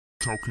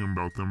talking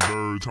about them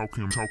birds,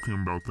 talking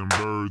about them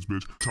birds,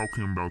 bitch,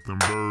 talking about them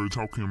birds,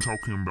 talking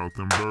about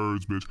them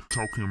birds, bitch,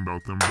 talking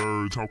about them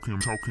birds, talking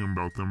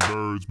about them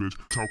birds, bitch,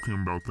 talking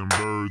about them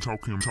birds,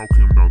 talking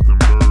about them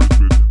birds,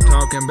 bitch.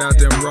 Talking about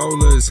them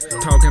rollers,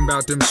 talking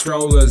about them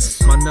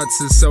strollers. My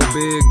nuts is so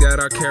big that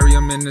I carry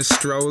them in the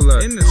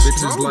stroller.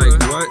 Bitches like,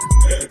 what?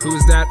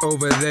 Who's that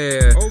over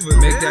there?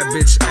 Make that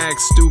bitch act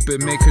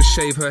stupid, make her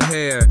shave her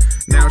hair.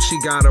 Now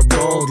she got a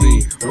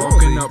baldy,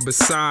 walking up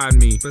beside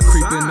me,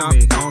 creeping up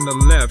on the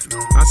left.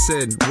 I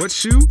said, what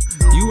you?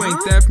 You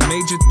ain't theft,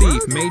 major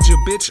thief, major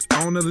bitch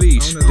on the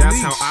leash. That's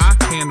how I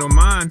handle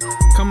mine.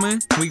 Come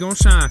in, we gon'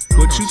 shine.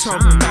 What you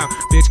talking about,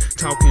 bitch?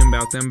 Talking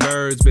about them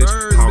birds, bitch.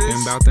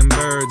 Talking about them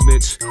birds,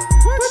 bitch.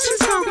 What you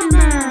talking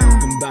about?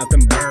 Talking about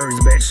them birds,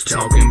 bitch.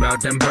 Talking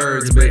about them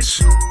birds,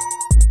 bitch.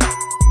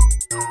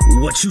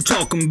 What you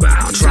talking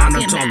about? Trying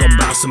to talk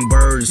about some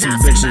birds. Some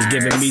bitches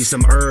giving me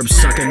some herbs,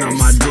 sucking on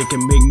my dick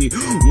and make me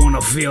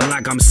wanna feel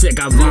like I'm sick.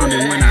 I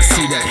vomit when I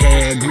see the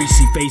hair,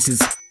 greasy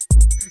faces.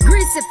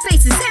 Greasy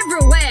faces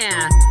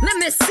everywhere. Let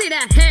me see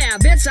that hair,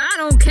 bitch. I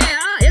don't care.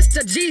 It's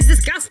the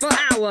Jesus Gospel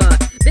Hour.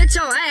 Bitch,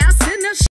 your ass in the